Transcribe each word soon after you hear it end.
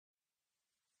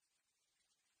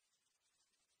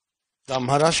The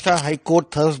Maharashtra High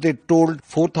Court Thursday told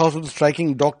 4,000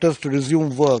 striking doctors to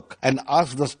resume work and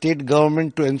asked the state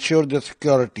government to ensure their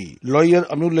security. Lawyer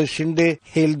Amulya Shinde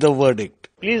hailed the verdict.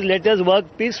 Please let us work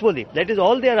peacefully. That is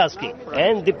all they are asking.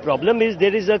 And the problem is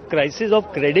there is a crisis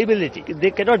of credibility.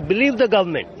 They cannot believe the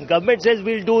government. The government says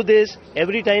we'll do this.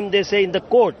 Every time they say in the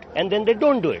court and then they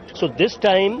don't do it. So this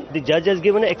time the judge has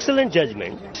given an excellent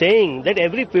judgment saying that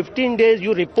every 15 days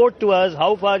you report to us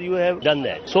how far you have done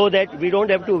that so that we don't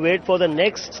have to wait for the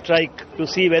next strike to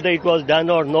see whether it was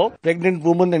done or no. Pregnant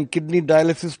women and kidney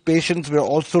dialysis patients were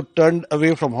also turned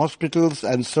away from hospitals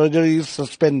and surgeries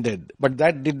suspended. But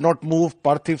that did not move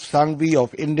Parthiv Sangvi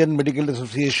of Indian Medical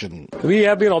Association. We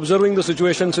have been observing the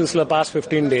situation since the past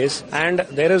 15 days and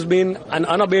there has been an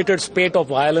unabated spate of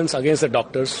violence against the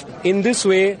doctors. In this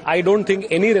way, I don't think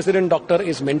any resident doctor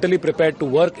is mentally prepared to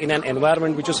work in an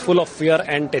environment which is full of fear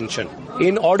and tension.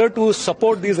 In order to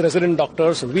support these resident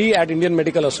doctors, we at Indian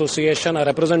Medical Association, a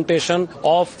representation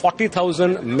of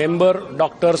 40,000 member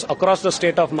doctors across the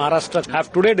state of Maharashtra,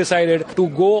 have today decided to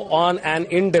go on an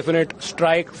indefinite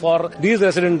strike for these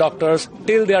resident doctors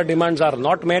till their demands are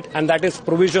not met, and that is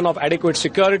provision of adequate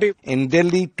security. In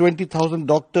Delhi, 20,000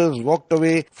 doctors walked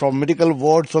away from medical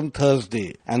wards on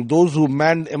Thursday, and those who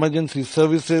manned emergency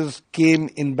services came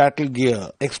in battle gear,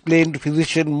 explained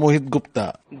physician Mohit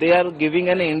Gupta. They are giving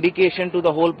an indication to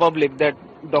the whole public that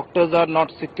doctors are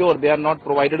not secure, they are not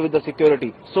provided with the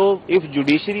security. So if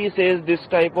judiciary says this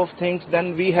type of things,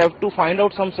 then we have to find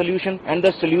out some solution, and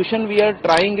the solution we are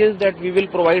trying is that we will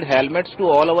provide helmets to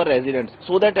all our residents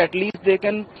so that at least they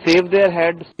can save their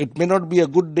heads. It may not be a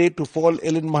good day to fall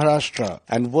ill in Maharashtra,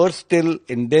 and worse still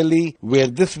in Delhi, where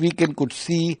this weekend could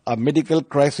see a medical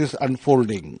crisis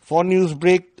unfolding. For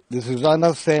Newsbreak, this is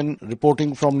Rana Sen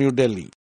reporting from New Delhi.